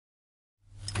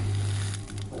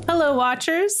Hello,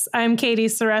 watchers. I'm Katie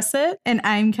Saresit. And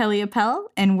I'm Kelly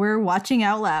Appel, and we're watching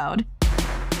out loud.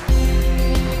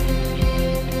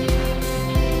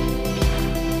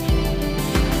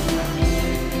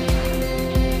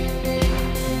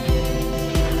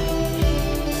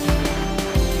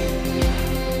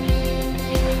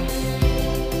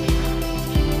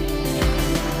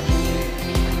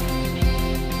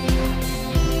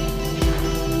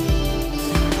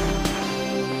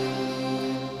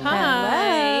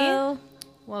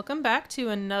 Welcome back to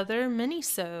another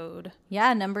Minisode.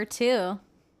 Yeah, number 2.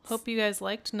 Hope you guys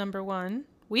liked number 1.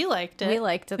 We liked it. We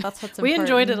liked it. That's what's we important.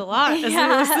 enjoyed it a lot as we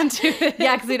listened to it.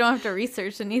 Yeah, because we don't have to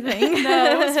research anything. No,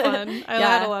 it was fun. I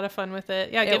had a lot of fun with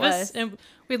it. Yeah, give us. And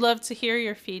we'd love to hear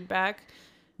your feedback.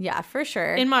 Yeah, for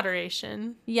sure. In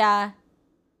moderation. Yeah,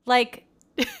 like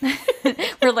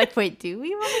we're like, wait, do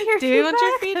we want to hear? Do we want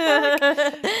your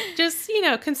feedback? Just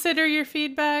consider your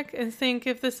feedback and think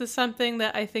if this is something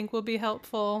that I think will be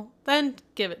helpful. Then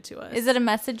give it to us. Is it a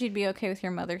message you'd be okay with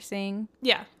your mother seeing?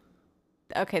 Yeah.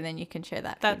 Okay, then you can share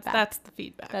that feedback. That's the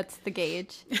feedback. That's the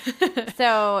gauge.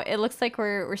 So it looks like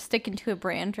we're sticking to a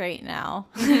brand right now.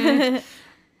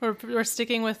 We're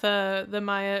sticking with the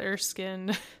Maya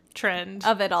Erskine trend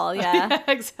of it all. Yeah,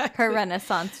 exactly. Her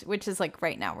renaissance, which is like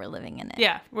right now we're living in it.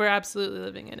 Yeah, we're absolutely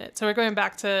living in it. So we're going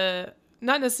back to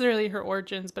not necessarily her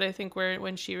origins, but I think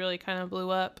when she really kind of blew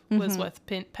up was with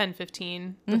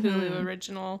Pen15, the Hulu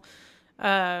original,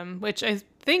 which I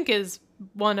think is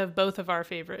one of both of our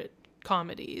favorite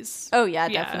comedies. Oh yeah,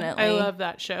 definitely. I love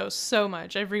that show so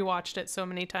much. I've rewatched it so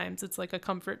many times. It's like a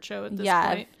comfort show at this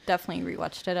point. I've definitely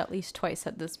rewatched it at least twice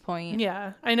at this point.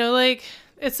 Yeah, I know. Like,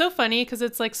 it's so funny because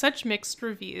it's like such mixed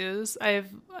reviews.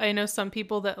 I know some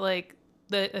people that like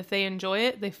that if they enjoy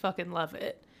it, they fucking love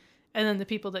it, and then the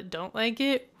people that don't like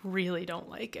it really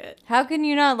don't like it. How can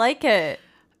you not like it?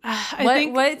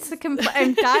 What's the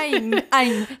complaint?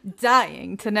 I'm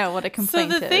dying to know what a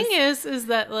complaint is. So the thing is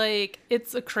that like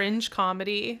it's a cringe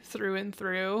comedy through and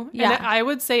through. Yeah. And I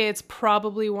would say it's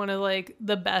probably one of like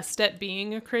the best at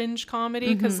being a cringe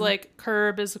comedy because like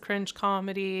Curb is a cringe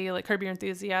comedy, like Curb Your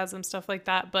Enthusiasm, stuff like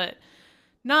that, but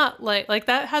not like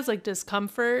that has like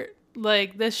discomfort.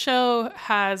 Like this show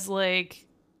has like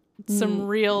some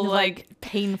real like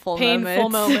painful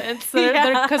moments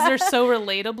because they're so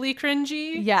relatably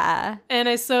cringy. Yeah. And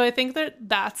I think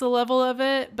that's a level of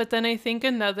it. But then I think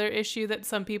another issue that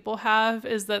some people have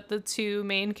is that the two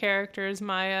main characters,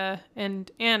 Maya and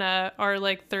Anna, are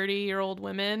like 30-year-old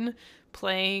women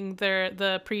playing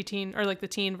the preteen or like the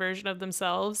teen version of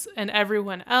themselves, and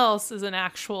everyone else is an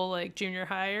actual like junior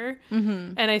hire.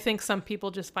 And I think some people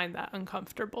just find that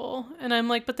uncomfortable, and I'm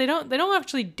like, but they don't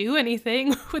actually do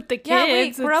anything with the kids. Yeah,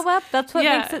 wait, grow up. That's what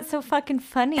makes it so fucking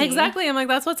funny. Exactly. I'm like,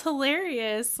 that's what's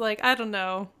hilarious. Like, I don't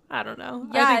know. Yeah,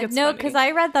 I think it's because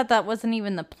I read that wasn't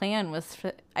even the plan.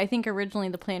 I think originally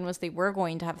the plan was they were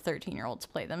going to have 13-year-olds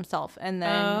play themselves, and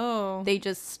then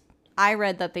I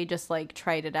read that they just like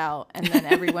tried it out, and then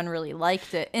everyone really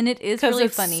liked it, and it is really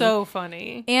funny. So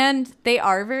funny, and they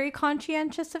are very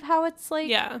conscientious of how it's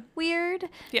like weird.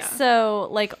 Yeah. So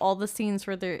like all the scenes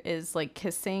where there is like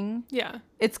kissing. Yeah.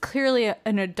 It's clearly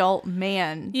an adult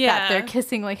man that they're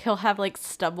kissing. Like he'll have like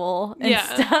stubble and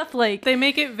stuff. Like they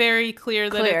make it very clear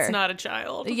that it's not a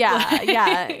child. Yeah,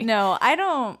 yeah. No, I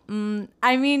don't.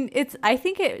 I mean, I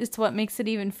think it's what makes it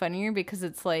even funnier because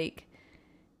it's like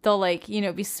they'll like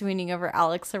be swooning over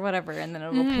Alex or whatever, and then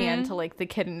it'll pan to like the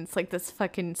kid, and it's like this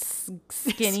fucking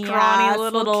skinny ass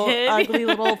little kid. Ugly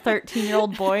little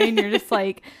 13-year-old boy, and you're just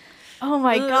like, oh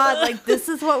my god, like this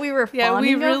is what we were fawning over.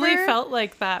 Yeah, we really felt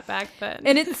like that back then.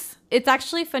 And it's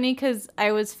actually funny because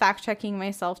I was fact checking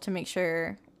myself to make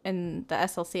sure in the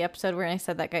SLC episode where I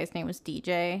said that guy's name was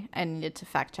DJ, I needed to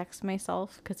fact check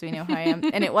myself because we know how I am.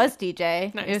 And it was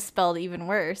DJ. Nice. It was spelled even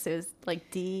worse. It was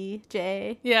like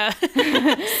DJ. Yeah.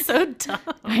 So dumb.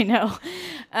 I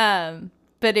know.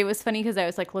 But it was funny because I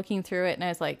was like looking through it and I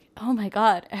was like, oh my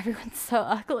god, everyone's so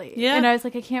ugly. Yeah. And I was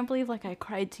like, I can't believe like I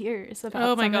cried tears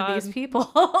about some of these people.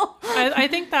 I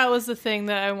think that was the thing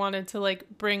that I wanted to like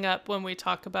bring up when we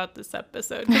talk about this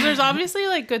episode, because there's obviously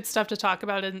like good stuff to talk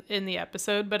about in the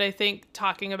episode, but I think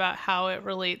talking about how it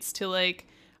relates to like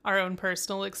our own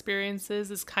personal experiences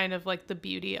is kind of like the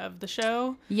beauty of the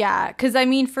show. Yeah, because I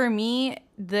mean for me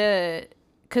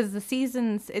because the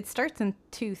seasons, it starts in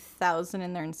 2000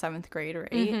 and they're in 7th grade, right?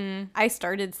 Mm-hmm. I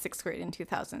started 6th grade in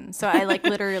 2000. So I like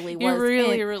literally was. You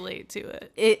really relate to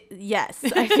it. Yes.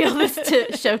 I feel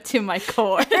this show to my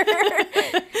core.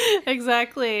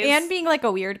 Exactly. And being like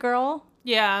a weird girl.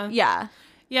 Yeah. Yeah.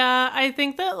 Yeah. I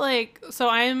think that like, so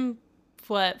I'm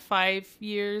what, 5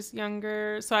 years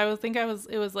younger. So I would think it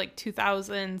was like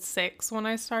 2006 when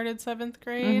I started 7th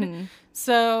grade. Mm-hmm.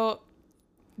 So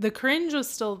the cringe was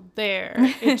still there.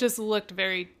 It just looked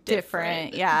very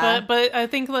different. Yeah. But I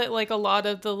think that like a lot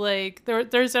of the like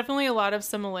there's definitely a lot of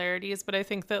similarities, but I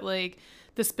think that like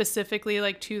the specifically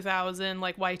like 2000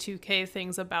 like Y2K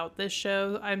things about this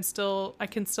show I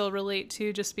can still relate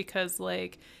to, just because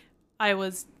like I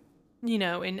was, you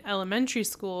know, in elementary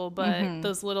school, but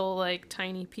those little like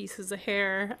tiny pieces of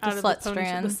hair out of the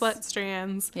ponytail, the slut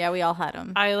strands. Yeah, we all had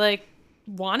them. I like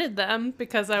wanted them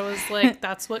because I was like,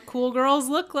 that's what cool girls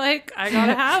look like. I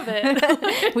gotta have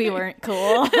it. We weren't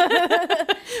cool.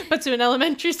 But to an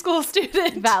elementary school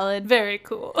student, valid. Very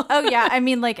cool. Oh yeah, I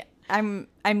mean like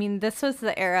this was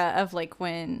the era of like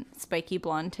when spiky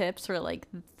blonde tips were like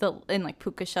in like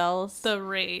puka shells. The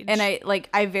rage. And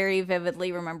I very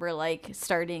vividly remember like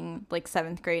starting like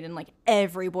 7th grade and like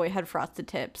every boy had frosted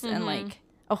tips and like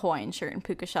a Hawaiian shirt and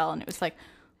puka shell, and it was like,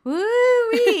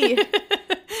 woo-wee.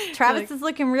 Travis is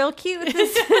looking real cute with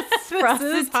this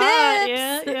frosted tips.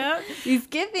 Yeah. He's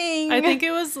giving. I think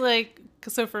it was like,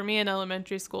 so for me in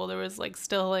elementary school, there was like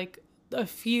still like a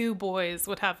few boys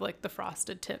would have like the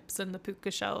frosted tips and the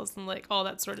puka shells and like all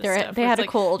that sort of stuff. They had a like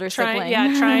cool older sibling.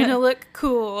 Yeah, trying to look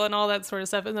cool and all that sort of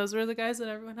stuff. And those were the guys that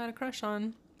everyone had a crush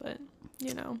on. But,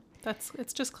 you know,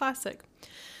 it's just classic.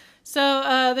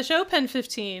 So the show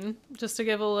Pen15, just to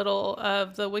give a little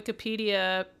of the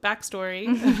Wikipedia backstory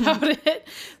about it.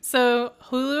 So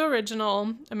Hulu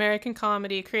original American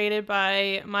comedy created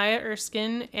by Maya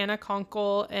Erskine, Anna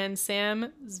Konkle, and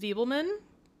Sam Zwiebelman.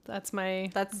 That's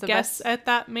the guess best at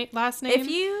that last name. If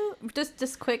you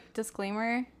just quick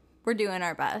disclaimer, we're doing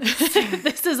our best.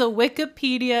 This is a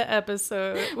Wikipedia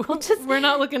episode. We're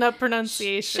not looking up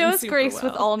pronunciation. Show us grace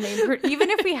with all names.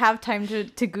 Even if we have time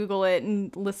to Google it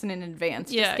and listen in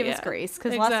advance, just give us grace,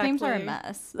 because last names are a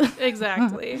mess.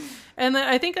 Exactly. And then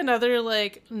I think another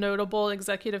like notable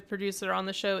executive producer on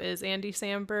the show is Andy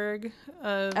Samberg.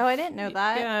 I didn't know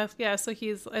that. Yeah. So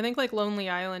he's, I think like Lonely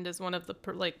Island is one of the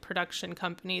production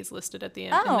companies listed at the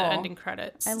end in the ending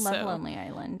credits. I love Lonely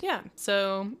Island. Yeah.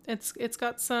 So it's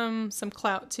got some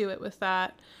clout to it with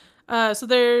that. So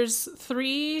there's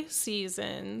 3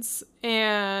 seasons,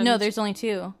 and no, there's only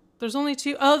 2. There's only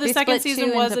 2. Oh, the second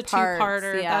season was a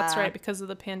 2-parter. Yeah. That's right, because of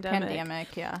the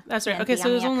pandemic. Yeah. That's right. Okay, so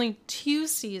there's only 2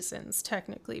 seasons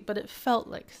technically, but it felt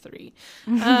like 3.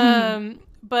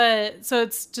 But so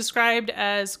it's described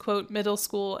as, quote, middle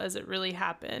school as it really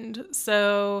happened.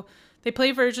 So they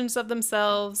play versions of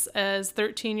themselves as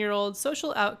 13-year-old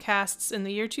social outcasts in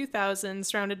the year 2000,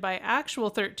 surrounded by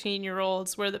actual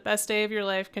 13-year-olds, where the best day of your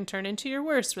life can turn into your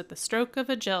worst with the stroke of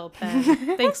a gel pen.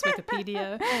 Thanks,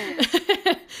 Wikipedia.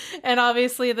 And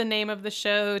obviously the name of the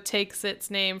show takes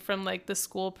its name from like the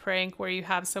school prank where you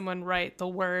have someone write the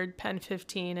word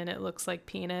Pen15 and it looks like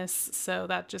penis. So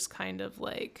that just kind of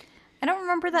like... I don't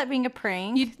remember that being a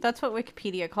prank. That's what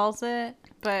Wikipedia calls it.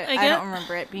 But I don't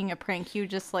remember it being a prank. You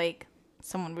just like...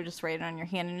 someone would just write it on your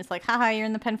hand and it's like, haha, you're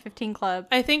in the Pen15 club.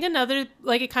 I think another,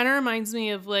 like, it kind of reminds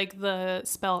me of like the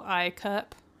spell I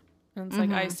cup, and it's like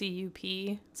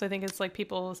ICUP. So I think it's like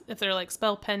people, if they're like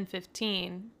spell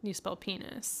Pen15, you spell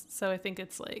penis. So I think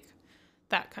it's like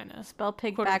that kind of spell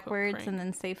pig backwards prank. And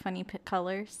then say funny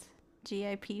colors.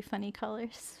 GIP funny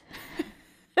colors.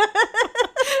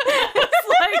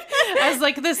 I was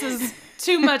like, this is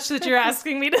too much that you're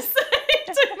asking me to say.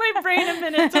 It took my brain a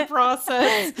minute to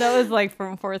process. That was like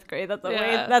from 4th grade. That's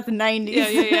that's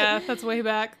 90s. Yeah. That's way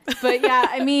back. But yeah,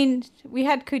 I mean, we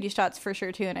had cootie shots for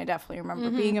sure too, and I definitely remember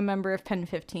being a member of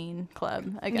Pen15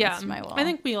 club against my will. I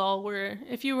think we all were.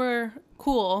 If you were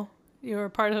cool, you were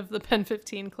part of the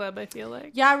Pen15 club, I feel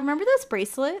like. Yeah, I remember those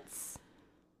bracelets.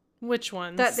 Which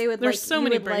ones? That they would There's so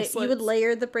many bracelets. You would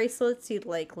layer the bracelets. You'd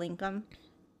like link them.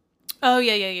 Oh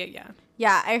yeah.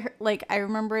 Yeah, I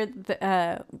remember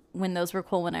when those were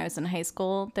cool when I was in high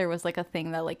school. There was like a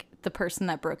thing that like the person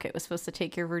that broke it was supposed to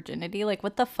take your virginity. Like,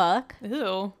 what the fuck?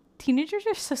 Ew. Teenagers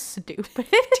are so stupid.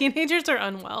 Teenagers are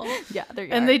unwell. Yeah,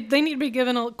 and they need to be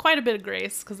given quite a bit of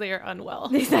grace because they are unwell.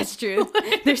 That's true.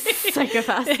 They're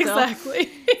psychopaths.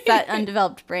 Exactly. That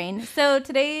undeveloped brain. So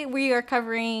today we are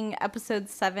covering episode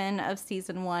 7 of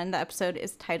season 1. The episode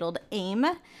is titled AIM.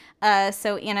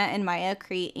 So Anna and Maya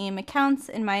create AIM accounts,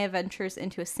 and Maya ventures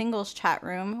into a singles chat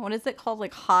room. What is it called?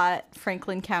 Like Hot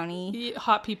Franklin County?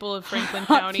 Hot People of Franklin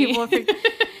County.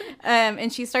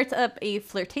 And she starts up a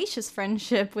flirtatious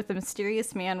friendship with a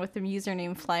mysterious man with the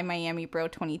username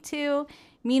FlyMiamiBro22.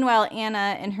 Meanwhile,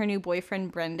 Anna and her new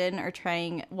boyfriend Brendan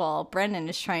Brendan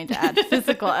is trying to add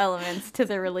physical elements to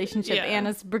their relationship. Yeah.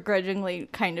 Anna's begrudgingly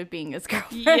kind of being his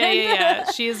girlfriend. Yeah.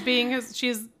 She's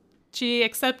she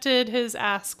accepted his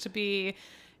ask to be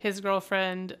his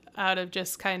girlfriend out of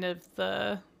just kind of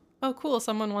the, oh, cool,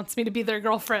 someone wants me to be their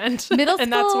girlfriend. Middle school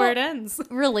and that's where it ends.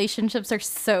 Relationships are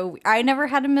so... I never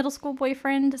had a middle school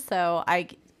boyfriend, so I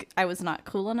was not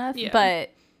cool enough. Yeah.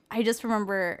 But I just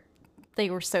remember they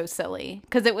were so silly.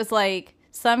 Because it was like,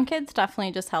 some kids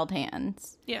definitely just held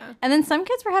hands. Yeah. And then some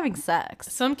kids were having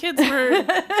sex. Some kids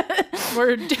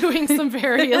were doing some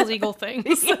very illegal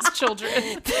things as children.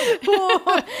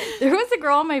 Well, there was a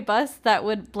girl on my bus that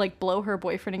would like blow her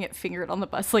boyfriend and get fingered on the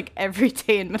bus like every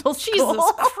day in middle school.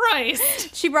 Jesus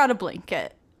Christ. She brought a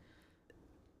blanket.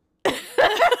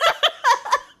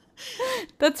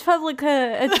 That's public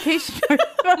education.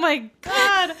 Oh my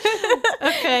God.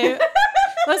 Okay.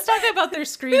 Let's talk about their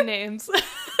screen names.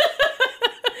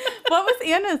 What was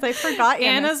Anna's? I forgot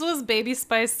Anna's was Baby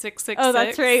Spice 666. Oh,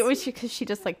 that's right. Because she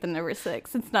just liked the number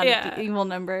 6. It's not an evil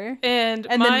number. And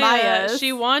then Maya,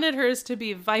 she wanted hers to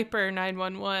be Viper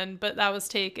 911, but that was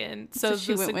taken. So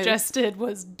the suggested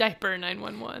was Diaper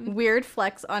 911. Weird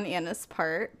flex on Anna's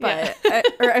part, but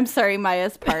or I'm sorry,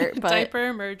 Maya's part. But Diaper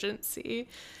emergency.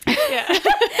 Yeah.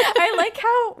 I like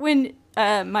how when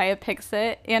Maya picks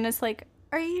it, Anna's like,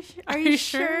 Are you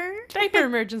sure? Diaper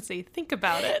emergency. Think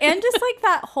about it. And just like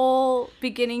that whole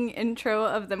beginning intro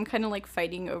of them kind of like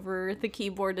fighting over the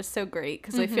keyboard is so great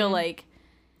because I feel like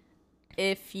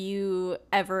if you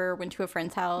ever went to a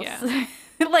friend's house,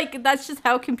 like that's just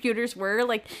how computers were.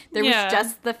 Like there was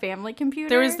just the family computer.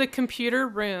 There was the computer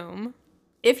room.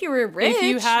 If you were rich, if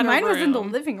you had mine was in the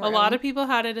living room. A lot of people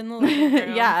had it in the living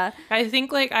room. Yeah. I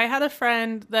think like I had a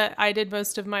friend that I did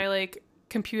most of my like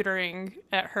computering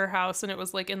at her house and it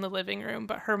was like in the living room,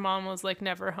 but her mom was like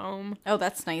never home. Oh,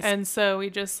 that's nice. And so we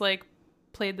just like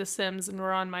played The Sims and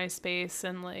were on MySpace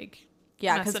and like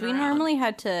because we normally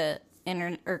had to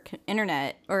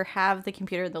internet or have the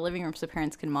computer in the living room so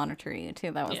parents could monitor you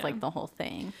too. That was like the whole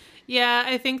thing. Yeah,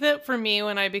 I think that for me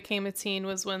when I became a teen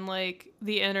was when like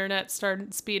the internet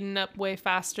started speeding up way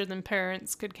faster than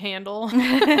parents could handle.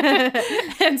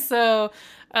 And so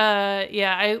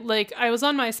I was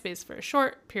on MySpace for a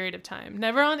short period of time.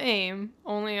 Never on AIM,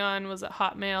 only on, was it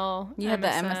Hotmail? You had the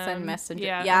MSN Messenger.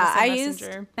 Yeah, MSN I used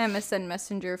MSN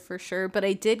Messenger for sure, but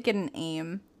I did get an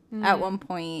AIM at one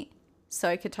point so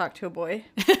I could talk to a boy.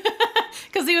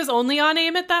 Because he was only on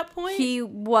AIM at that point? He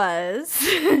was.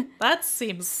 That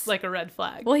seems like a red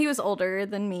flag. Well, he was older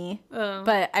than me. Oh.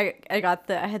 But I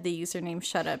had the username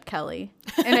Shut Up Kelly.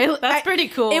 And that's pretty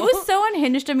cool. It was so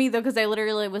unhinged of me though, because I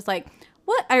literally was like,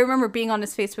 what? I remember being on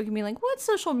his Facebook and being like, what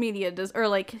social media does, or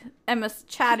like MS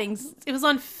chattings. It was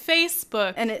on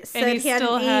Facebook. And it said he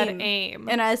still had AIM.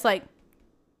 And I was like,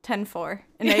 10-4.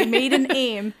 And I made an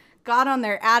AIM, got on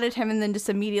there, added him, and then just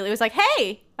immediately was like,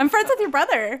 hey, I'm friends with your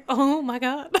brother. Oh my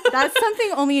God. That's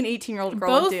something only an 18-year-old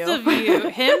girl would do. Both of you,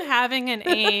 him having an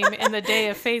AIM in the day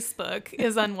of Facebook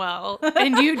is unwell.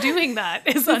 And you doing that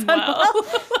is unwell.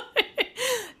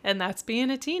 And that's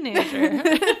being a teenager.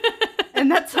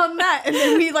 And that's on that. And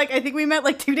then I think we met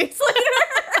like 2 days later.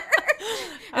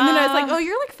 And then I was like, oh,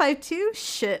 you're like 5'2"?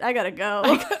 Shit, I gotta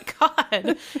go.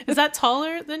 God. Is that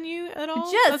taller than you at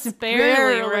all? Just that's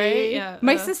barely, right? Yeah.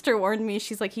 My sister warned me.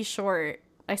 She's like, he's short.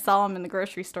 I saw him in the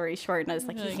grocery store. He's short. And I was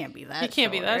like, he can't be that short. He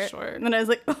can't be that short. And then I was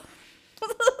like,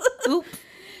 oop.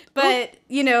 But,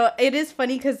 it is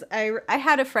funny because I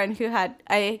had a friend who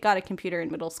I got a computer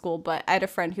in middle school, but I had a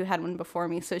friend who had one before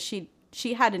me. So she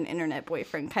had an internet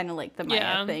boyfriend, kind of like the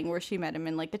Maya thing, where she met him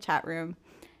in like a chat room,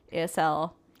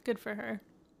 ASL. Good for her.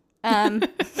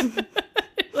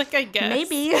 Like, I guess.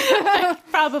 Maybe.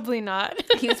 Probably not.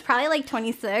 He was probably like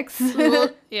 26.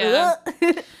 Yeah.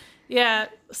 Yeah.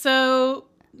 So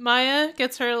Maya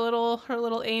gets her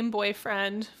little AIM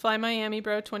boyfriend, Fly Miami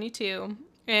Bro 22,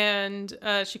 and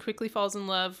she quickly falls in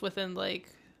love within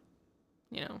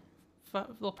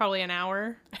probably an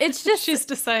hour. It's just she's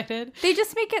decided. They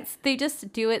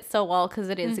just do it so well because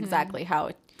it is exactly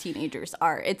how teenagers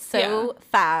are. It's so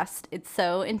fast. It's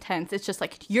so intense. It's just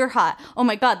like, you're hot. Oh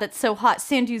my God, that's so hot.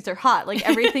 Sand dunes are hot. Like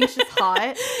everything's just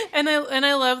hot. And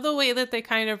I love the way that they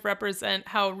kind of represent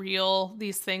how real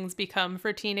these things become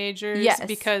for teenagers. Yes.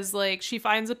 Because like she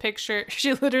finds a picture.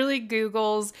 She literally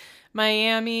Googles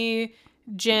Miami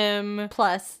gym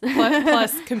plus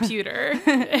computer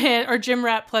or gym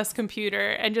rat plus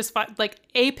computer and just like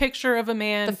a picture of a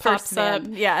man pops up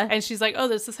and she's like, oh,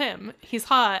 this is him, he's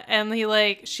hot, and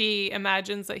she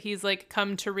imagines that he's like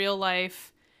come to real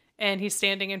life and he's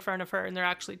standing in front of her and they're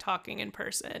actually talking in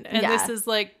person. And this is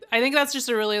like, I think that's just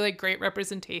a really like great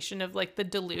representation of like the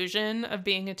delusion of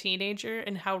being a teenager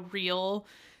and how real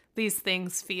these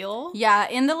things feel. Yeah,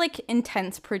 and the like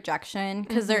intense projection,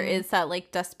 because there is that like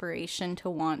desperation to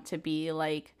want to be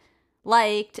like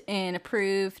liked and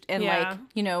approved. And Yeah. like,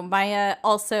 you know, Maya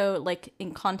also, like,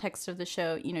 in context of the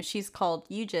show, you know, she's called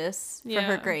UGIS for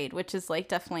her Yeah. grade, which is like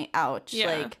definitely ouch. Yeah.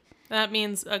 Like, That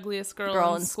means ugliest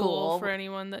girl in school for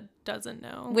anyone that doesn't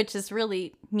know. which is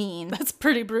really mean. That's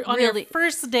pretty brutal. Really- On your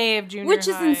first day of junior Which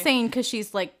is high. insane because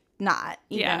she's like not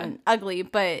even Yeah. ugly,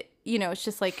 but you know, it's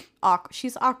just like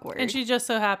she's awkward. And she just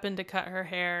so happened to cut her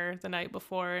hair the night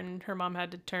before, and her mom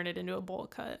had to turn it into a bowl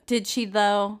cut. Did she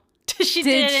though? She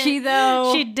Did didn't. she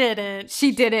though? She didn't.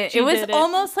 She didn't. She It was did it.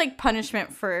 almost like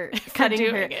punishment for cutting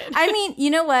her. doing it. I mean, you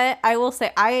know what? I will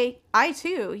say, I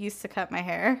too used to cut my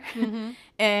hair, Mm-hmm.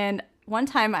 and one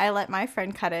time I let my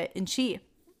friend cut it, and she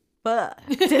fucked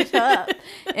it up,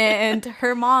 and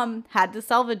her mom had to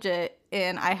salvage it,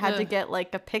 and I had to Ugh. get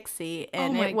like a pixie,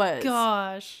 and oh my it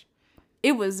gosh.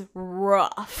 was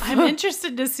rough. I'm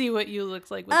interested to see what you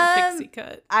looked like with a pixie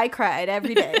cut. I cried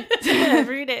every day.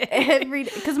 Every day. Every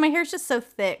day. Because my hair's just so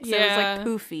thick. So it was Yeah. like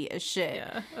poofy as shit.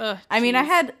 Yeah. Ugh, I mean, I jeez.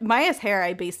 had Maya's hair,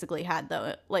 I basically had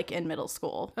though, like in middle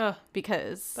school. Ugh,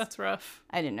 Because that's rough.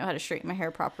 I didn't know how to straighten my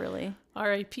hair properly.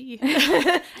 R.I.P.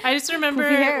 I just Poofy remember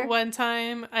hair. one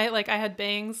time I had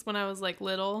bangs when I was like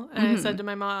little, and I said to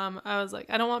my mom, I was like,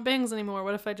 I don't want bangs anymore.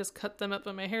 What if I just cut them up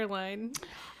on my hairline?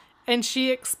 And she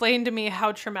explained to me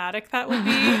how traumatic that would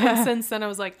be. And since then I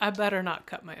was like, I better not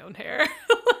cut my own hair.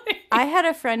 I had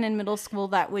a friend in middle school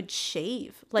that would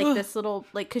shave like Ugh. this little,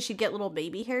 like, because she'd get little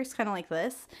baby hairs kind of like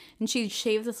this. And she'd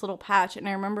shave this little patch. And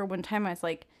I remember one time I was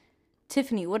like,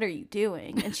 Tiffany, what are you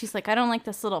doing? And she's like, I don't like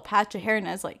this little patch of hair. And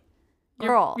I was like,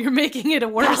 girl, You're making it a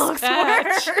worse that looks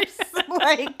patch. worse.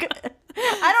 Like,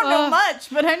 I don't know Ugh. much,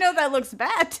 but I know that looks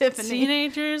bad, Tiffany.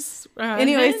 Teenagers.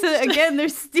 Anyway, so unhinged. again, they're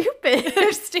stupid.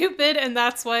 They're stupid, and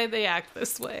that's why they act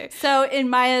this way. So in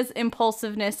Maya's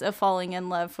impulsiveness of falling in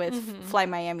love with Mm-hmm. Fly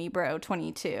Miami Bro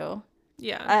 22,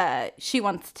 Yeah. she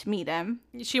wants to meet him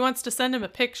She wants to send him a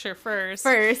picture first.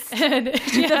 first. And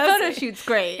she The has, photo shoot's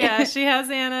great. Yeah, she has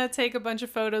Anna take a bunch of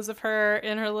photos of her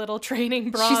in her little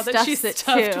training bra that she stuffs it,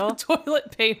 stuffed too. with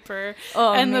toilet paper.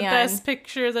 Oh, and the man. best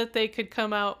picture that they could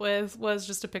come out with was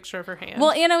just a picture of her hand.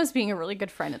 Well, Anna was being a really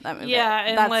good friend at that movie. Yeah,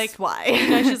 and that's like why. you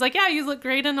know, she's like, yeah, you look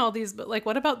great in all these, but like,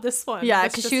 what about this one? Yeah,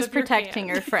 That's because just she was of your protecting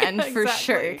hand. her friend Yeah, for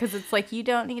sure. exactly. Because it's like, you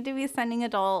don't need to be sending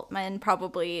adult men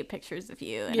probably pictures of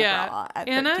you in a bra Yeah, at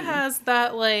Anna 13. has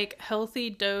that like healthy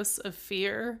dose of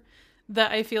fear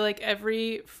that I feel like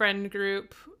every friend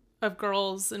group of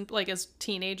girls and like as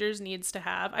teenagers needs to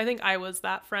have. I think I was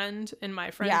that friend in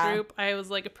my friend Yeah. group. I was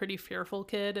like a pretty fearful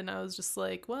kid, and I was just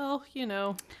like, well, you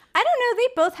know, I don't know. They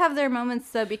both have their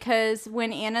moments though, because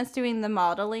when Anna's doing the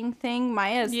modeling thing,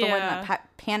 Maya is the one Yeah.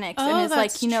 that panics Oh, and is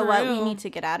like, that's you know what, we true. need to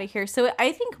get out of here. So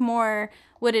I think more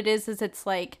what it is it's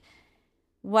like,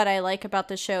 what I like about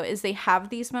the show is they have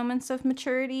these moments of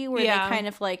maturity where Yeah. they kind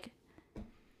of like,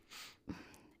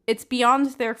 it's beyond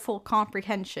their full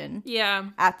comprehension yeah,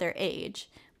 at their age.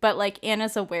 But like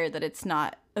Anna's aware that it's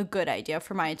not a good idea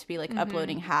for Maya to be like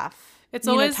uploading half, Mm-hmm. It's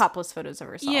you know, always- topless photos of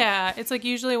herself. yeah. It's like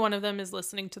usually one of them is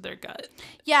listening to their gut.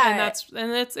 Yeah.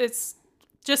 and it's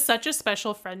just such a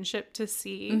special friendship to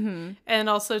see, Mm-hmm. and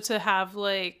also to have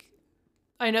like,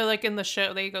 I know like in the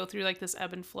show they go through like this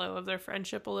ebb and flow of their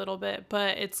friendship a little bit,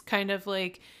 but it's kind of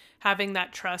like having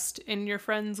that trust in your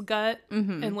friend's gut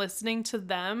Mm-hmm. and listening to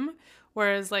them,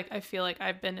 whereas like I feel like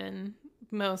I've been in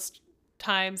most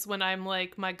times when I'm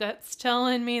like, my gut's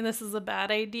telling me this is a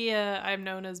bad idea, I'm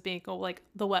known as being like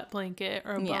the wet blanket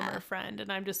or a Yeah. bummer friend,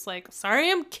 and I'm just like, sorry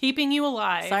I'm keeping you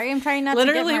alive. Sorry, I'm trying not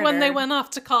Literally to get when they murdered. went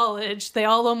off to college, they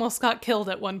all almost got killed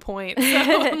at one point. So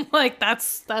I'm like,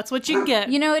 that's what you get.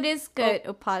 You know, it is good.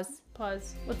 Oh, pause.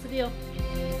 Pause. What's the deal?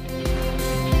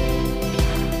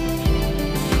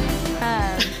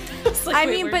 It's like, I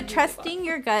wait, mean, where but did we trusting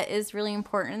your gut is really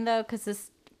important, though, because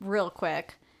this, real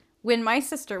quick, when my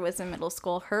sister was in middle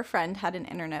school, her friend had an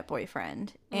internet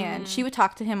boyfriend, and she would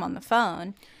talk to him on the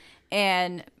phone,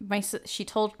 and she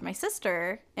told my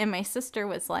sister, and my sister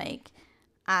was like,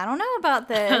 I don't know about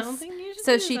this. I don't think you should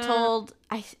So do she that. told,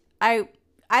 I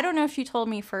don't know if she told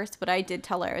me first, but I did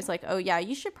tell her. I was like, oh, yeah,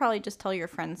 you should probably just tell your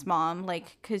friend's mom,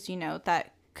 like, because, you know,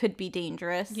 that could be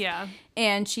dangerous. Yeah.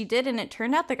 And she did, and it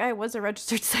turned out the guy was a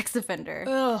registered sex offender.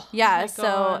 Ugh, Yeah, oh my so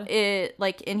God. it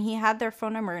like, and he had their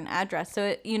phone number and address. So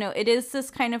it, you know, it is this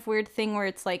kind of weird thing where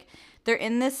it's like they're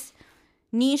in this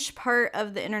niche part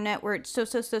of the internet where it's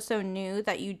so new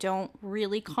that you don't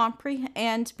really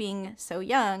comprehend, being so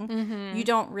young. Mm-hmm. You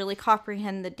don't really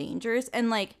comprehend the dangers. And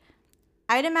like,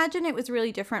 I'd imagine it was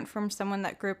really different from someone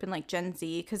that grew up in like Gen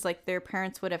Z, because like their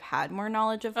parents would have had more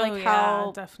knowledge of like oh, yeah,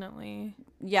 how definitely.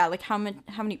 like how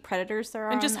many predators there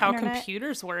are And just on the how internet.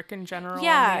 computers work in general,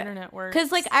 Yeah, and the internet works.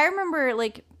 Because like I remember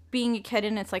like being a kid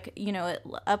and it's like, you know, it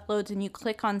uploads and you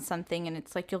click on something and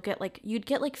it's like you'd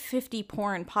get like 50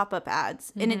 porn pop-up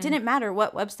ads and it didn't matter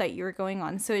what website you were going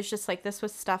on. So it's just like this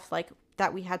was stuff like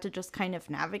that we had to just kind of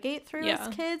navigate through as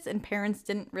kids, and parents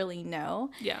didn't really know.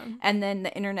 Yeah. And then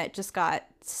the internet just got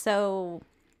so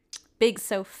big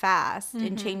so fast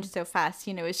and changed so fast.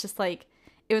 You know, it's just like,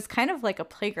 it was kind of like a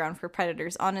playground for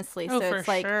predators, honestly. Oh, so it's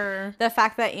like the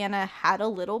fact that Anna had a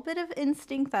little bit of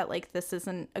instinct that like this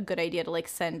isn't a good idea to like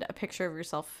send a picture of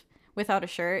yourself without a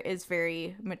shirt is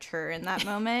very mature in that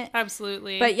moment.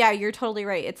 Absolutely. But yeah, you're totally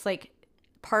right. It's like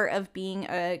part of being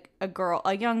a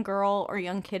young girl or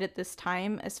young kid at this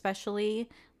time, especially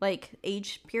like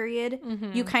age period.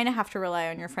 You kind of have to rely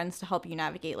on your friends to help you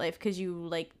navigate life because you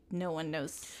like no one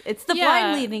knows. It's the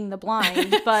blind leading the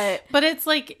blind. But it's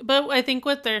like, but I think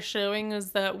what they're showing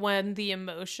is that when the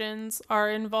emotions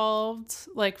are involved,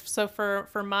 like, so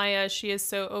for Maya, she is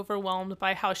so overwhelmed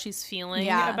by how she's feeling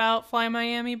about Fly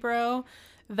Miami Bro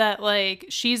that like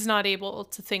she's not able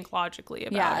to think logically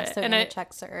about it. So and it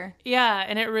checks her. Yeah,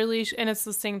 and it really and it's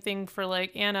the same thing for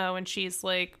like Anna when she's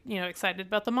like, you know, excited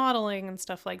about the modeling and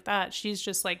stuff like that. She's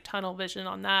just like tunnel vision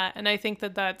on that. And I think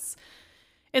that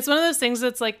it's one of those things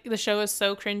that's like the show is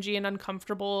so cringy and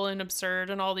uncomfortable and absurd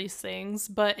and all these things,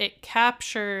 but it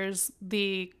captures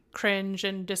the cringe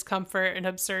and discomfort and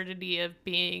absurdity of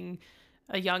being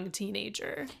a young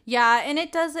teenager. Yeah, and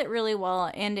it does it really well,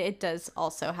 and it does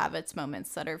also have its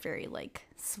moments that are very like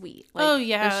sweet. Like,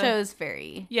 the show's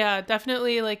very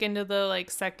definitely like into the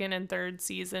like second and third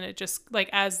season. It just like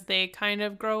as they kind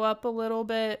of grow up a little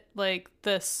bit, like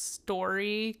the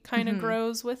story kind of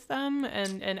grows with them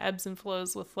and ebbs and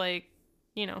flows with like,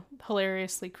 you know,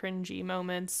 hilariously cringy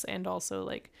moments and also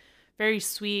like very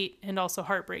sweet and also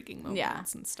heartbreaking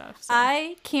moments and stuff. So.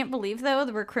 I can't believe, though,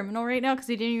 that we're criminal right now because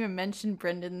we didn't even mention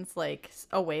Brendan's, like,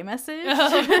 away message.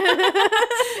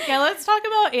 Yeah, let's talk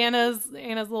about Anna's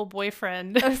little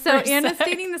boyfriend. So Anna's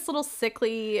dating this little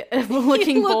sickly-looking boy.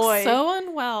 He looks so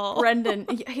unwell. Brendan.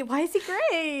 Why is he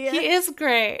gray? He is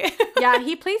gray. Yeah,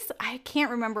 he plays, I can't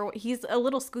remember. He's a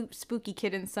little spooky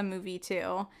kid in some movie,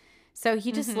 too. So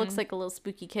he just looks like a little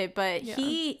spooky kid, but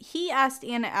he asked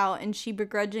Anna out and she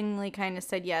begrudgingly kind of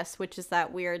said yes, which is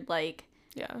that weird, like,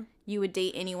 you would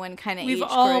date anyone kind of age group.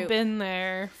 We've all been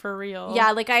there, for real.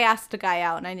 Yeah, like I asked a guy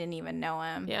out and I didn't even know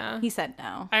him. Yeah. He said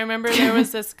no. I remember there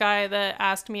was this guy that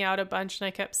asked me out a bunch and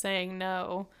I kept saying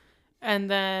no. And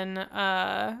then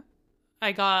I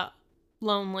got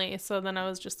lonely, so then I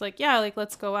was just like, yeah, like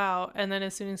let's go out. And then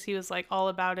as soon as he was like all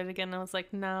about it again, I was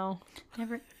like, no,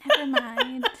 never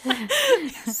mind.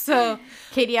 So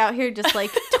Katie out here just like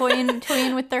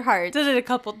toying with their hearts. Did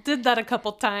that a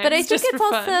couple times, but I think it's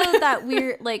also that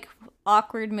weird like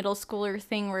awkward middle schooler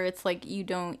thing where it's like you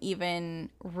don't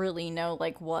even really know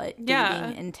like what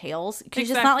dating entails because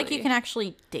it's not like you can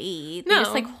actually date. They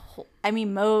just like I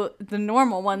mean, the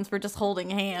normal ones were just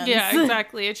holding hands. Yeah,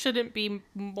 exactly. It shouldn't be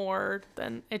more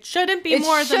than that.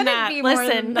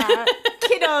 Listen,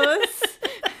 kiddos.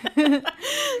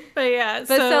 But yeah,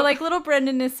 but so like little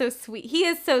Brendan is so sweet. He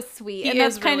is so sweet, and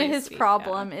that's kind of his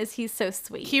problem. Is he's so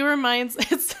sweet.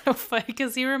 It's so funny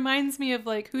because he reminds me of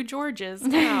like who George is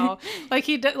now. Like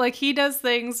he does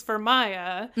things for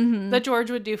Maya that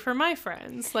George would do for my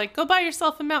friends. Like go buy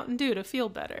yourself a Mountain Dew to feel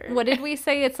better. What did we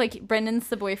say? It's like Brendan's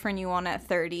the boyfriend you want at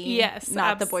 30. Yes,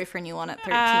 not the boyfriend you want at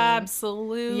 13.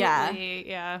 Absolutely.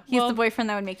 Yeah. He's the boyfriend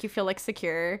that would make you feel like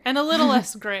secure and a little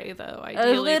less gray though.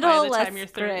 Ideally, by the time you're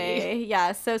 30. Gray.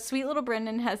 Yeah. So sweet little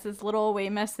Brendan has this little away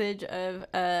message of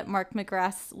Mark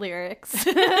McGrath's lyrics.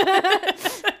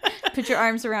 Put your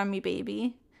arms around me,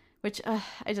 baby. Which I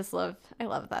love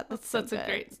that. That's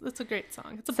a great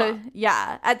song. It's a so pop.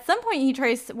 Yeah. At some point he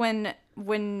tries when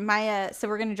Maya. So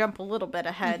we're gonna jump a little bit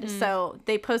ahead. So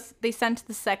they sent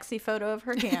the sexy photo of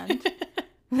her hand.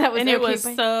 That was and it was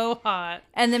so hot.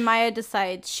 And then Maya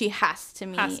decides she has to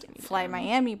meet Fly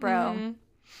Miami Bro.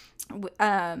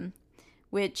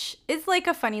 Which is like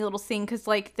a funny little scene because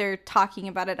like they're talking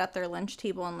about it at their lunch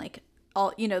table and like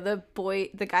all, you know, their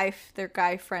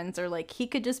guy friends are like, he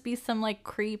could just be some like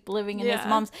creep living in his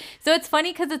mom's. So it's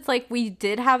funny because it's like we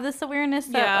did have this awareness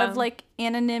of like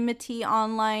anonymity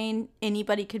online.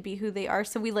 Anybody could be who they are.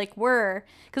 So we like were,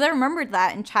 because I remembered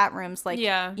that in chat rooms, like,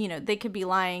 you know, they could be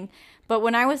lying. But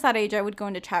when I was that age, I would go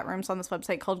into chat rooms on this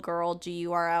website called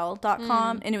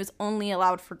GURL.com and it was only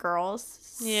allowed for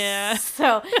girls. Yeah.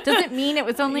 So doesn't mean it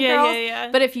was only girls. Yeah.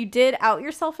 But if you did out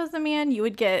yourself as a man, you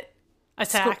would get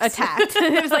attacked.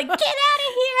 It was like, get out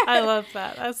of here. I love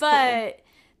that. That's cool.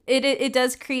 it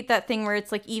does create that thing where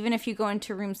it's like, even if you go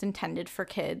into rooms intended for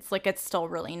kids, like it's still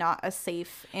really not a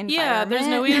safe environment. Yeah, there's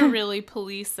no way to really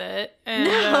police it. And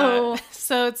No.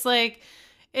 so it's like,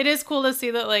 it is cool to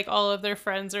see that like all of their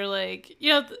friends are like,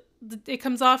 you know, it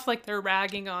comes off like they're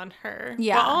ragging on her.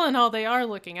 Yeah. But all in all, they are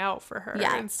looking out for her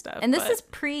Yeah. and stuff. And this is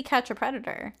pre-Catch a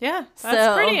Predator. Yeah, that's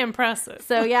So- pretty impressive.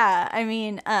 So yeah, I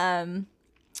mean, and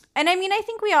I mean, I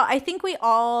think we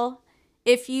all,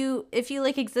 if you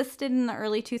like existed in the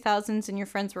early 2000s and your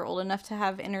friends were old enough to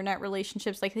have internet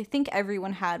relationships, like I think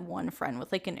everyone had one friend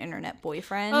with like an internet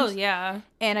boyfriend. Oh, yeah.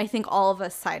 And I think all of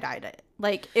us side-eyed it.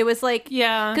 Like, it was like,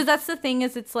 Yeah. because that's the thing,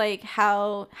 is it's like,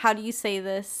 how do you say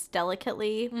this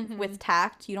delicately with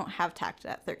tact? You don't have tact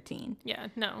at 13. Yeah,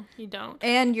 no, you don't.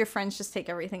 And your friends just take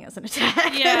everything as an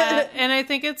attack. Yeah, and I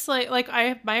think it's like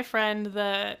my friend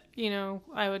that, you know,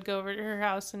 I would go over to her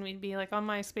house and we'd be like on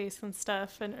MySpace and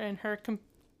stuff, and in her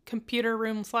computer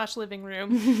room / living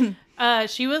room.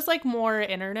 She was like more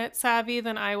internet savvy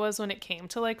than I was when it came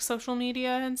to like social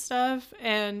media and stuff,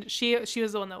 and she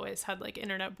was the one that always had like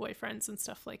internet boyfriends and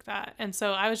stuff like that. And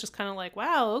so I was just kind of like,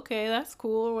 wow, okay, that's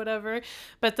cool or whatever.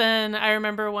 But then I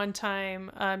remember one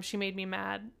time she made me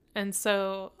mad, and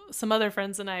so some other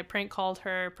friends and I prank called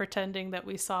her pretending that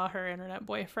we saw her internet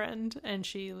boyfriend, and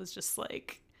she was just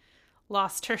like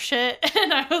lost her shit.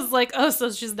 And I was like, oh, so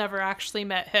she's never actually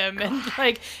met him. And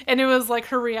like, and it was like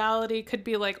her reality could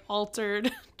be like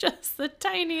altered just the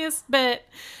tiniest bit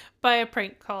by a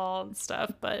prank call and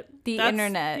stuff. But The that's,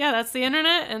 internet. yeah, that's the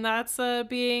internet, and that's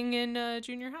being in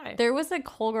junior high. There was a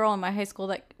cool girl in my high school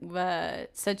that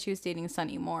said she was dating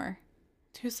Sonny Moore.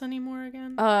 Who's Sunny Moore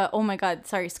again? Oh my god,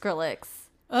 sorry, Skrillex.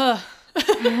 Ugh.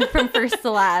 From First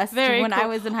to Last. Very when cool. I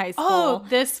was in high school. Oh,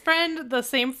 this friend, the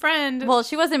same friend. Well,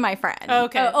 she wasn't my friend.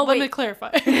 Okay, Oh, let wait. me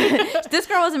clarify. This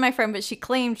girl wasn't my friend, but she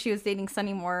claimed she was dating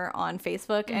Sonny Moore on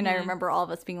Facebook, and I remember all of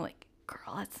us being like,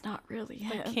 girl, that's not really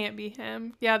him. It can't be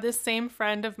him. Yeah, this same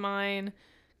friend of mine.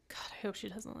 God, I hope she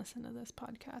doesn't listen to this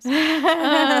podcast.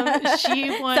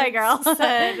 She once Sorry, girl.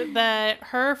 said that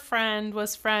her friend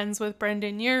was friends with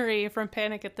Brendan Urie from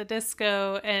Panic at the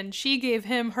Disco, and she gave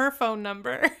him her phone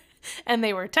number, and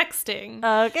they were texting.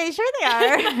 Okay, sure they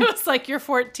are. And I was like, you're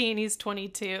 14, he's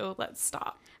 22. Let's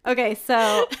stop. Okay,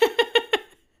 so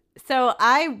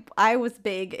I was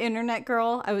big internet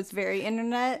girl. I was very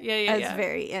internet. Yeah, I was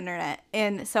very internet.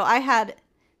 And so I had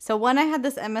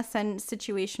this MSN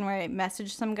situation where I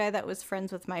messaged some guy that was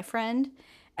friends with my friend,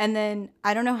 and then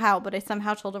I don't know how, but I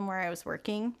somehow told him where I was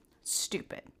working.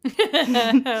 Stupid. Oh,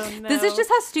 no. This is just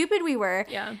how stupid we were.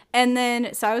 Yeah. And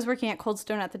then, so I was working at Cold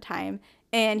Stone at the time,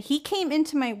 and he came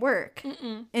into my work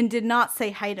and did not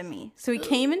say hi to me. So he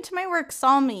came into my work,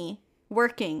 saw me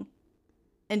working,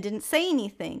 and didn't say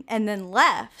anything, and then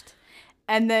left.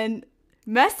 And then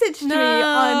messaged me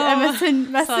on MSN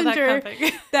Messenger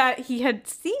that he had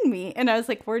seen me. And I was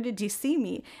like, where did you see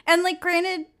me? And like,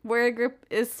 granted, where I grew up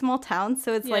is small town,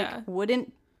 so it's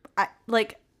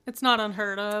it's not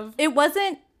unheard of. it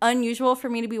wasn't unusual for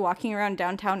me to be walking around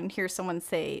downtown and hear someone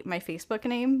say my Facebook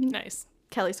name. Nice.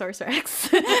 Kelly Source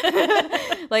Rex.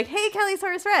 Like, hey, Kelly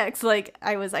Source Rex. Like,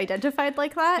 I was identified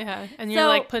like that. Yeah, and you're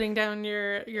like putting down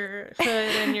your hood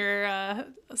and your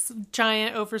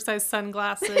giant oversized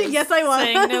sunglasses. Yes, I was.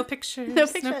 Saying no pictures. No No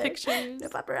pictures. pictures. No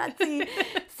paparazzi.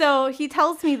 So he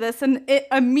tells me this, and it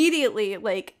immediately,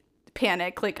 like,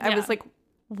 panic. Like, I was like,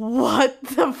 what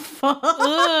the fuck?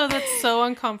 Ugh, that's so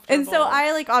uncomfortable. And so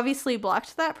I, like, obviously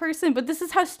blocked that person, but this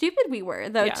is how stupid we were,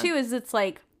 though, Yeah. too, is it's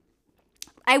like,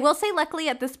 I will say, luckily,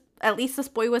 at least this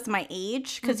boy was my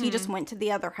age, because he just went to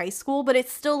the other high school, but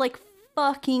it's still, like,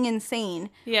 fucking insane.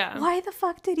 Yeah. Why the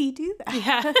fuck did he do that?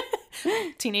 Yeah.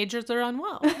 Teenagers are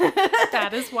unwell.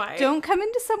 That is why. Don't come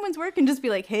into someone's work and just be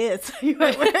like, hey, it's you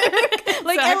at work.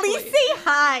 Like, at least say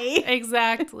hi.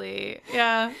 Exactly.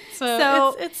 Yeah.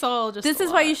 So it's all just This a is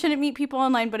why lot. you shouldn't meet people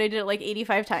online, but I did it like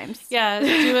 85 times. Yeah.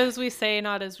 Do as we say,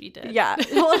 not as we did. Yeah.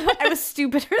 Well, I was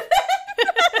stupider then.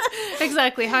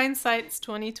 Exactly. Hindsight's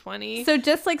 2020. So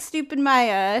just like stupid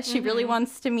Maya, she really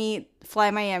wants to meet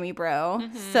Fly Miami Bro.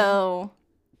 So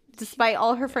despite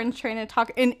all her friends trying to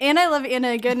talk, and I love Anna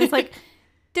again, it's like,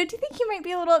 don't you think he might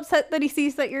be a little upset that he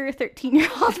sees that you're a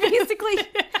 13-year-old, basically?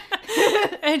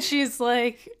 And she's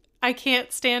like, I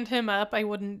can't stand him up. I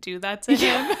wouldn't do that to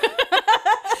him.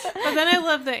 But then I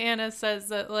love that Anna says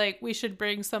that, like, we should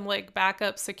bring some, like,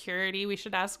 backup security. We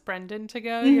should ask Brendan to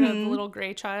go, you know, the little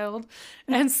gray child.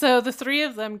 And so the three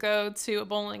of them go to a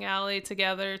bowling alley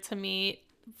together to meet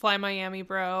Fly Miami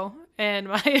Bro. And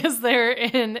Maya's there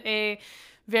in a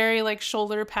very, like,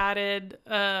 shoulder padded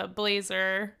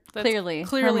blazer. That's Clearly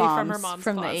from her mom's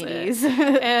from closet. the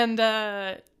 80s.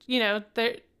 And, you know,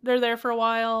 they're there for a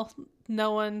while.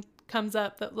 No one comes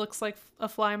up that looks like a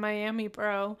Fly Miami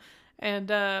bro. And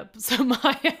so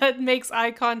Maya makes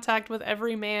eye contact with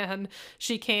every man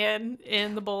she can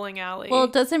in the bowling alley. Well,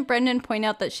 doesn't Brendan point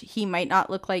out that he might not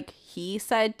look like he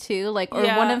said too? Like, or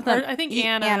one of them. I think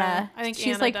Anna. I think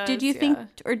she's Anna like, does, did you think,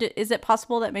 or is it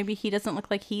possible that maybe he doesn't look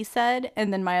like he said?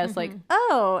 And then Maya's like,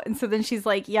 oh, and so then she's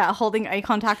like, yeah, holding eye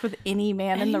contact with any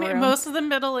man in the room. Most of them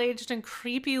middle-aged and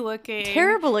creepy looking,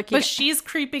 terrible looking, but she's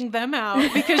creeping them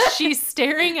out because she's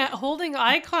staring at, holding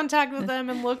eye contact with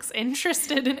them, and looks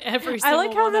interested in every single one. I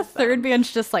like how the third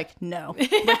man's just like, no,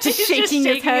 like just shaking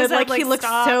his head like he looks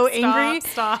so angry.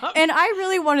 Stop. And I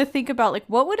really want to think about like,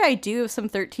 what would I do if some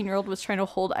 13-year-old was trying to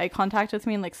hold eye contact with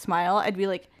me and like smile? I'd be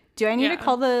like, do I need to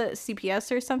call the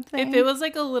CPS or something? If it was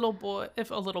like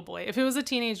if it was a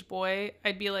teenage boy,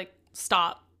 I'd be like,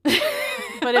 stop.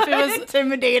 But if it was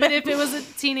intimidating, but if it was a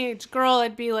teenage girl,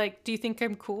 I'd be like, do you think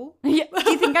I'm cool? Yeah.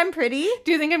 Do you think I'm pretty?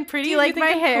 Do you think I'm pretty? Do you like my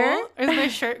hair? Cool? Is my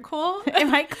shirt cool?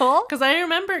 Am I cool? Because I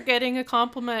remember getting a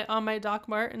compliment on my Doc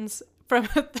Martens from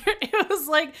it was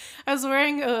like I was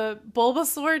wearing a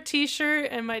Bulbasaur t-shirt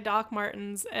and my Doc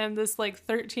Martens, and this like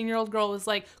 13-year-old girl was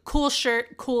like, cool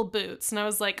shirt, cool boots, and I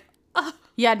was like, oh,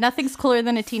 yeah, nothing's cooler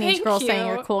than a teenage girl saying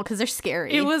you're cool, because they're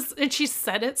scary. It was, and she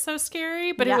said it so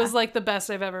scary, but it was like the best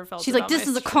I've ever felt. She's like, this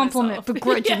is a compliment,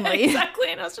 begrudgingly. Yeah,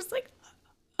 exactly. And I was just like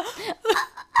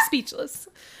speechless.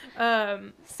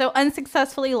 So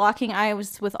unsuccessfully locking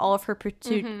eyes with all of her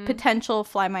potential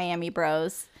Fly Miami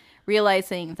bros,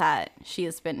 realizing that she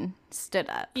has been stood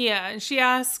up. Yeah, and she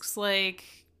asks like,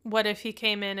 what if he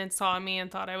came in and saw me and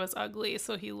thought I was ugly,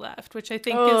 so he left, which I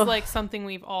think is like something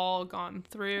we've all gone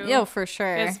through. Yeah, for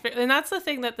sure. And that's the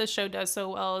thing that this show does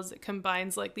so well, is it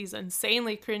combines like these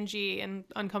insanely cringy and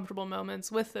uncomfortable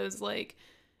moments with those like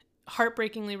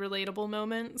heartbreakingly relatable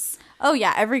moments. Oh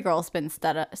yeah, every girl's been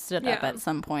stood up at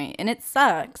some point, and it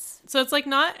sucks. So it's like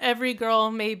not every girl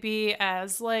may be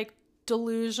as like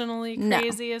delusionally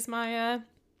crazy as Maya,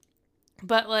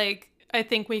 but like I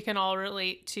think we can all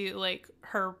relate to like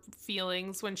her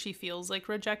feelings when she feels like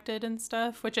rejected and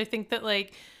stuff, which I think that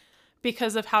like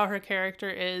because of how her character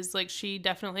is, like she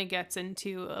definitely gets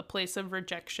into a place of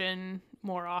rejection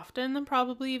more often than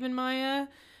probably even Maya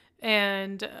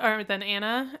or than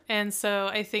Anna. And so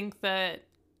I think that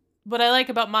what I like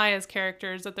about Maya's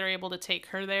character is that they're able to take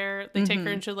her there. They take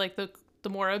her into like the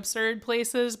more absurd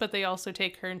places, but they also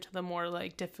take her into the more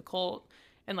like difficult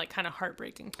and like kind of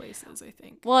heartbreaking places, I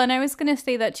think. Well, and I was going to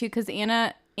say that too, because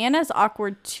Anna's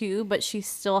awkward too, but she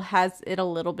still has it a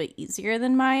little bit easier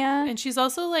than Maya. And she's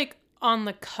also like on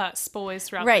the cusp always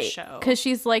throughout the show. Because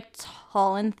she's like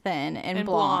tall and thin and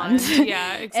blonde.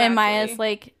 Yeah, exactly. And Maya's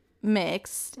like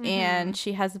mixed and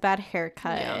she has a bad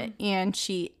haircut and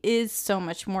she is so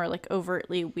much more like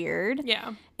overtly weird.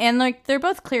 Yeah. And like they're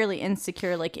both clearly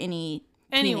insecure, like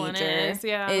anyone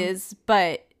is,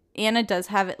 but Anna does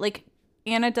have it, like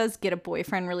Anna does get a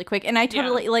boyfriend really quick, and I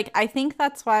totally like, I think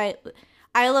that's why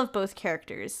I love both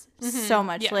characters so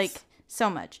much, like so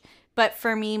much. But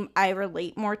for me, I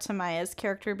relate more to Maya's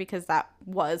character because that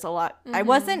was a lot. I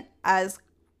wasn't as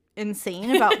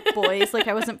insane about boys, like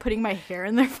I wasn't putting my hair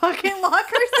in their fucking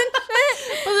lockers and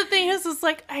shit. Well, the thing is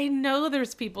like I know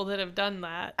there's people that have done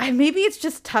that. Maybe it's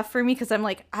just tough for me because I'm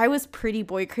like, I was pretty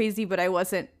boy crazy, but I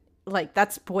wasn't like,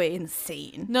 that's boy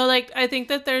insane. No, like I think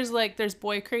that there's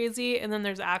boy crazy and then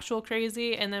there's actual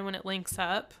crazy, and then when it links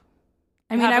up,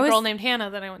 I have a girl named Hannah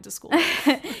that I went to school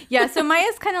with. Yeah, so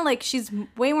Maya's kind of like, she's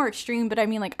way more extreme, but I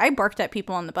mean, like, I barked at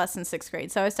people on the bus in 6th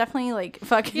grade, so I was definitely like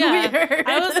fucking weird.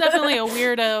 I was definitely a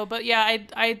weirdo, but yeah,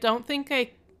 I don't think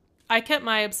I kept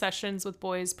my obsessions with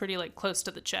boys pretty like close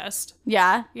to the chest.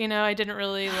 Yeah. You know, I didn't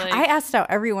really like. I asked out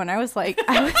everyone. I was just like,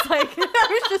 someone's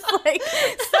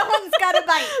got to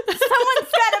bite.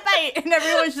 And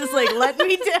everyone's just like, let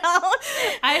me down.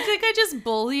 I think I just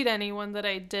bullied anyone that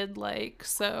I did like.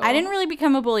 So I didn't really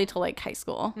become a bully till like high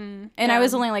school. And I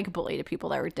was only like a bully to people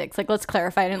that were dicks. Like, let's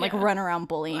clarify. I didn't like run around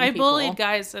bullying people. I bullied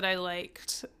guys that I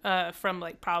liked from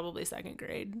like probably 2nd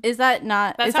grade. Is that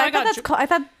not? That's how I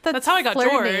thought that's how I got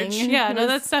flirting. George. Yeah, no,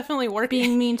 that's definitely working.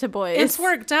 Being mean to boys. It's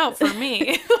worked out for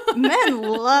me. Men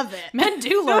love it. Men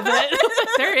do love it.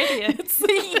 They're idiots.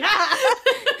 Yeah.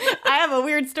 I have a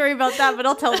weird story about that, but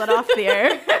I'll tell that off the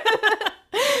air.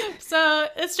 So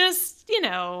it's just, you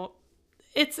know,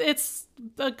 it's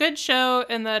a good show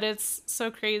in that it's so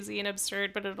crazy and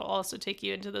absurd, but it'll also take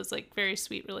you into those like very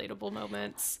sweet, relatable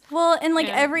moments. Well, and like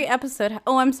every episode.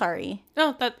 Oh, I'm sorry.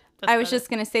 No, I was just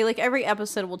going to say, like, every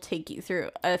episode will take you through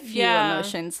a few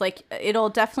emotions. Like, it'll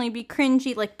definitely be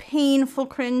cringy, like, painful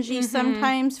cringy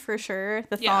sometimes, for sure.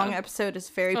 The thong episode is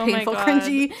very painful,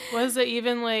 cringy. Was it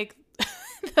even, like,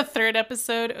 the third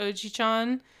episode,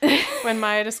 Oji-chan, when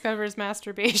Maya discovers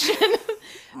masturbation.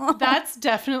 That's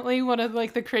definitely one of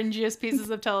like the cringiest pieces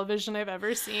of television I've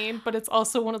ever seen, but it's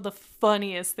also one of the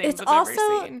funniest things I've ever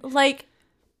seen. Like,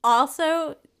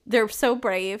 also, they're so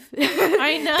brave.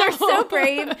 I know. They're so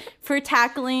brave for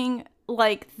tackling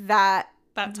like that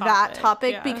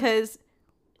topic because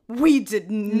we did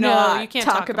not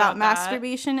talk about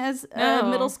masturbation as a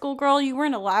middle school girl. You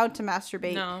weren't allowed to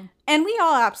masturbate. No. And we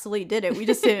all absolutely did it. We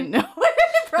just didn't know it.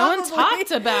 No one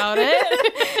talked about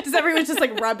it. Because everyone's just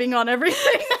like rubbing on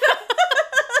everything.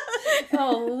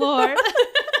 Oh, Lord.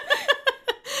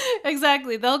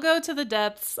 Exactly. They'll go to the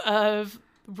depths of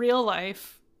real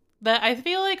life that I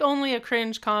feel like only a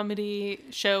cringe comedy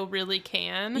show really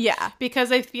can. Yeah.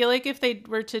 Because I feel like if they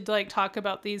were to like talk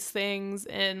about these things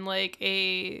in like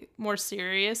a more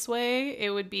serious way, it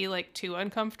would be like too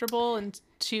uncomfortable and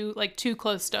too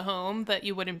close to home that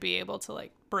you wouldn't be able to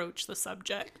like broach the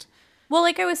subject. Well,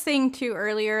 like I was saying too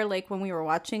earlier, like when we were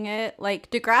watching it,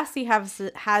 like Degrassi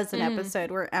has an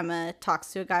episode where Emma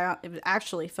talks to a guy. It was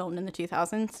actually filmed in the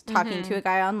 2000s, talking to a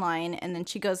guy online, and then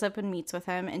she goes up and meets with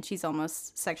him, and she's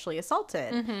almost sexually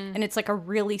assaulted, and it's like a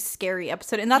really scary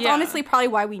episode. And that's honestly probably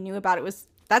why we knew about it.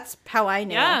 That's how I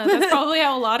knew. Yeah, that's probably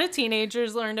how a lot of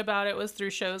teenagers learned about it, was through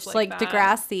shows like that.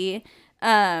 Degrassi.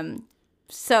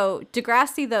 So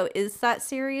Degrassi, though, is that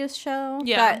serious show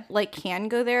that, like, can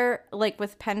go there. Like,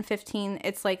 with Pen15,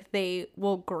 it's like they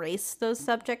will grace those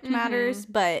subject matters,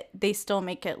 but they still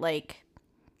make it, like,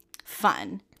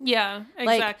 fun. Yeah,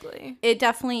 exactly. Like, it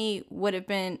definitely would have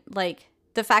been, like,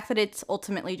 the fact that it's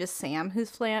ultimately just Sam who's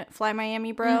Fly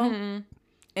Miami Bro.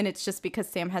 And it's just because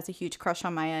Sam has a huge crush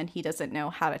on Maya and he doesn't know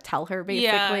how to tell her, basically.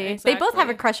 Yeah, exactly. They both have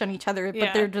a crush on each other,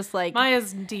 but they're just like...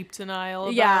 Maya's in deep denial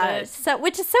about it. So,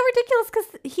 which is so ridiculous because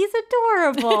he's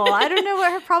adorable. I don't know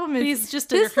what her problem is. He's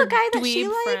just Who's her the guy that dweeb she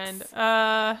likes?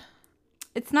 friend.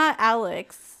 It's not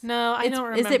Alex. No, I don't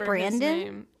remember. Is it Brandon? His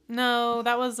name. No,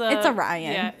 that was It's a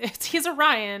Ryan. Yeah, he's a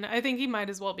Ryan. I think he might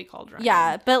as well be called Ryan.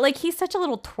 Yeah, but like he's such a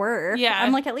little twerp. Yeah,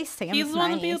 I'm like, at least Sam's He's nice.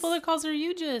 one of the people that calls her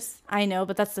Eugis. I know,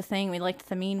 but that's the thing. We liked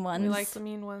the mean ones. We like the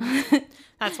mean ones.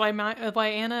 That's why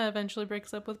Anna eventually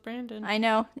breaks up with Brandon. I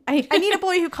know. I need a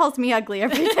boy who calls me ugly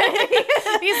every day.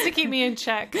 He needs to keep me in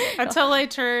check until I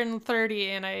turn 30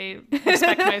 and I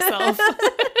respect myself.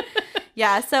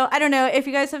 Yeah, so I don't know. If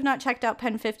you guys have not checked out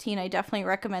Pen15, I definitely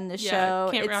recommend this show.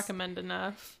 Can't recommend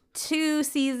enough. 2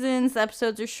 seasons, the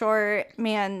episodes are short,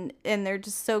 man, and they're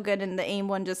just so good, and the AIM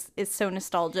one just is so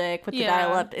nostalgic with the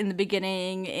dial-up in the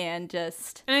beginning, and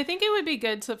I think it would be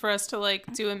good for us to,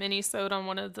 like, do a mini-sode on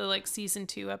one of the, like, season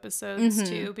 2 episodes,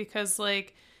 too, because,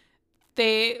 like,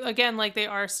 they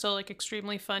are still, like,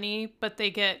 extremely funny, but they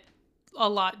get a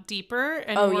lot deeper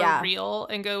and more real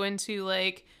and go into,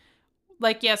 like,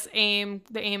 yes, the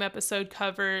AIM episode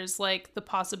covers, like, the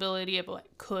possibility of what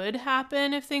could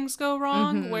happen if things go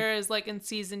wrong. Whereas, like, in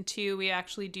season 2, we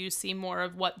actually do see more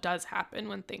of what does happen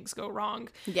when things go wrong.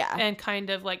 Yeah. And kind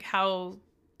of, like, how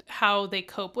they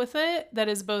cope with it. That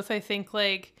is both, I think,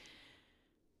 like,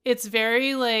 it's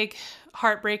very, like,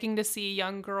 heartbreaking to see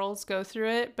young girls go through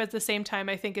it. But at the same time,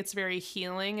 I think it's very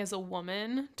healing as a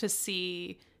woman to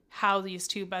see how these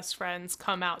two best friends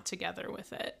come out together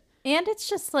with it. And it's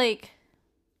just, like...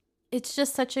 It's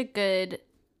just such a good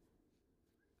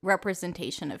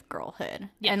representation of girlhood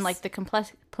and like the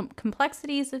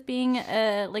complexities of being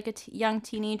a young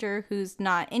teenager who's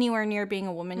not anywhere near being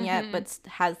a woman yet, but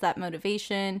has that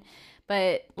motivation.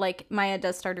 But like Maya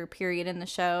does start her period in the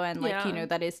show, and like you know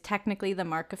that is technically the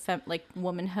mark of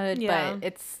womanhood, but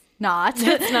it's not.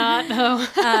 It's not. No.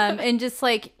 And just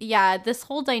like this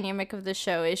whole dynamic of the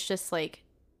show is just like,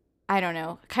 I don't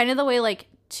know, kind of the way like.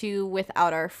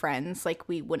 Without our friends, like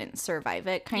we wouldn't survive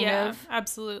it, kind of. Yeah,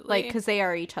 absolutely. Like, because they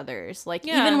are each other's. Like,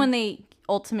 even when they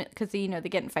because you know they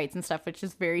get in fights and stuff, which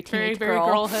is very teenage very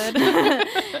girlhood.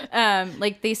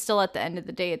 Like they still at the end of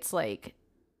the day, it's like,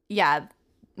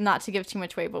 not to give too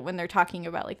much away, but when they're talking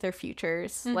about like their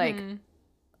futures, like,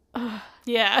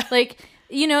 like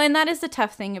you know, and that is the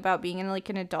tough thing about being like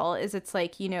an adult is it's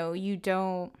like you know you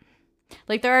don't.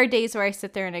 Like, there are days where I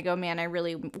sit there and I go, man, I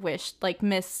really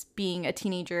miss being a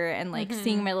teenager and, like,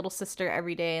 seeing my little sister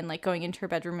every day and, like, going into her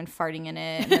bedroom and farting in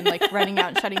it and then, like, running out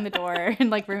and shutting the door and,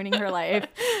 like, ruining her life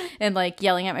and, like,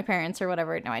 yelling at my parents or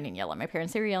whatever. No, I didn't yell at my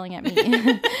parents. They were yelling at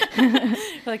me.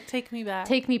 Like, take me back.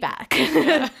 Take me back.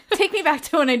 Yeah. Take me back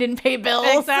to when I didn't pay bills.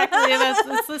 Exactly.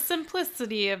 That's the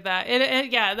simplicity of that.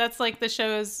 That's, like, the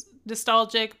show is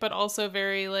nostalgic, but also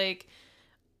very, like,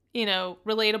 you know,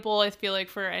 relatable, I feel like,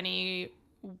 for any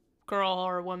girl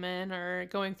or woman or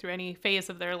going through any phase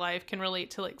of their life can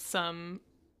relate to, like, some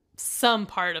some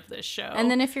part of this show.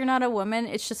 And then if you're not a woman,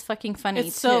 it's just fucking funny.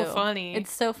 It's so funny.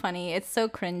 It's so funny. It's so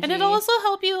cringy. And it'll also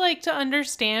help you like to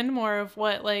understand more of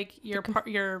what like your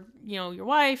your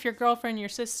wife, your girlfriend, your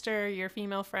sister, your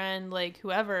female friend, like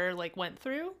whoever like went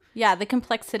through. Yeah, the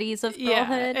complexities of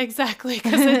girlhood. Yeah, exactly,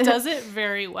 because it does it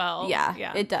very well.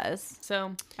 Yeah, it does.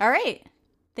 So, all right.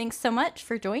 Thanks so much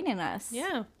for joining us.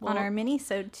 Yeah. On our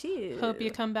Minisode 2. Hope you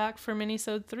come back for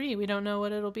Minisode 3. We don't know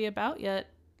what it'll be about yet.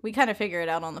 We kind of figure it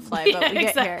out on the fly, but we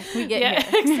get here. We get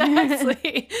here.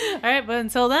 Exactly. All right, but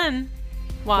until then,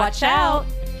 watch out.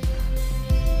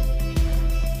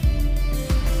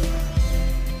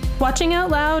 Watching Out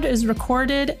Loud is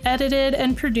recorded, edited,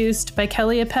 and produced by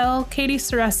Kelly Appel, Katie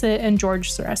Surasset, and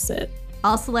George Surasset.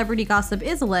 All celebrity gossip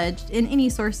is alleged, and any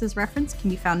sources referenced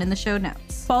can be found in the show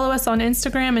notes. Follow us on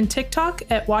Instagram and TikTok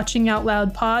at Watching Out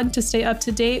Loud Pod to stay up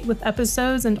to date with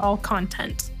episodes and all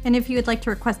content. And if you would like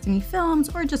to request any films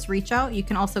or just reach out, you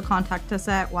can also contact us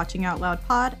at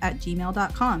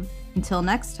watchingoutloudpod@gmail.com. Until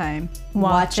next time,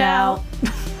 watch out.